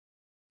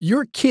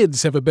Your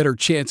kids have a better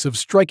chance of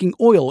striking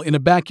oil in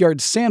a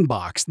backyard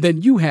sandbox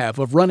than you have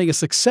of running a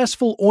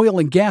successful oil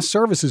and gas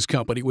services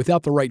company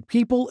without the right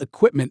people,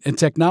 equipment, and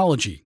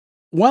technology.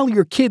 While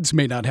your kids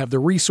may not have the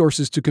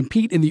resources to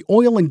compete in the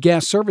oil and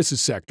gas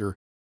services sector,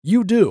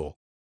 you do.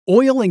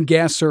 Oil and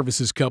gas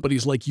services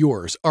companies like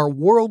yours are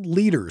world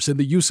leaders in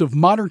the use of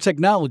modern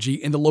technology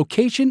in the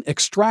location,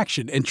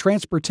 extraction, and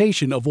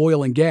transportation of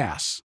oil and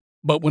gas.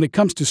 But when it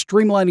comes to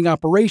streamlining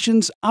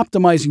operations,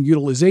 optimizing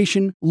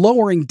utilization,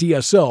 lowering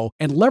DSO,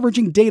 and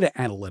leveraging data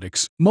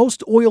analytics,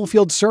 most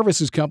oilfield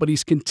services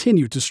companies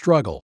continue to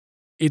struggle.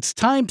 It's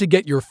time to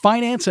get your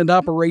finance and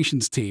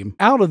operations team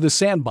out of the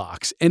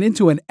sandbox and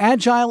into an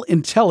agile,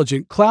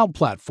 intelligent cloud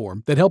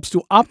platform that helps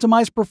to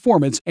optimize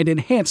performance and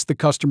enhance the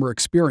customer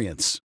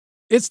experience.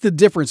 It's the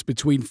difference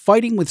between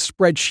fighting with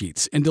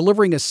spreadsheets and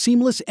delivering a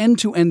seamless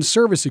end-to-end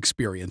service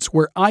experience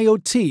where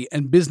IoT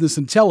and business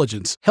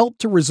intelligence help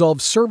to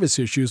resolve service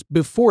issues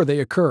before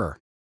they occur.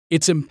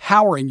 It's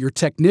empowering your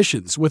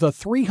technicians with a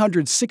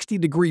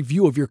 360-degree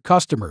view of your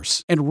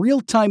customers and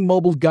real-time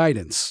mobile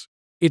guidance.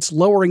 It's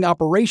lowering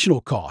operational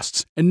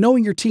costs and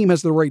knowing your team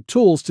has the right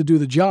tools to do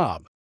the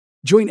job.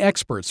 Join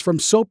experts from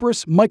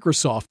Sopris,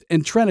 Microsoft,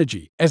 and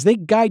Trenegy as they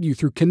guide you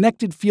through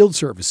connected field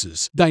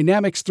services,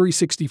 Dynamics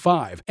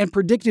 365, and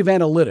predictive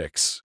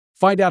analytics.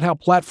 Find out how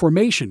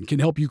Platformation can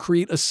help you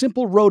create a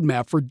simple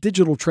roadmap for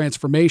digital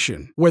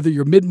transformation. Whether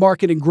you're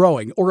mid-market and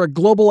growing or a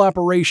global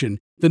operation,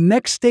 the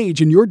next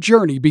stage in your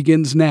journey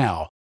begins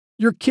now.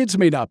 Your kids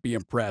may not be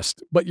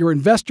impressed, but your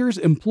investors,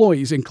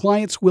 employees, and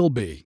clients will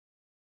be.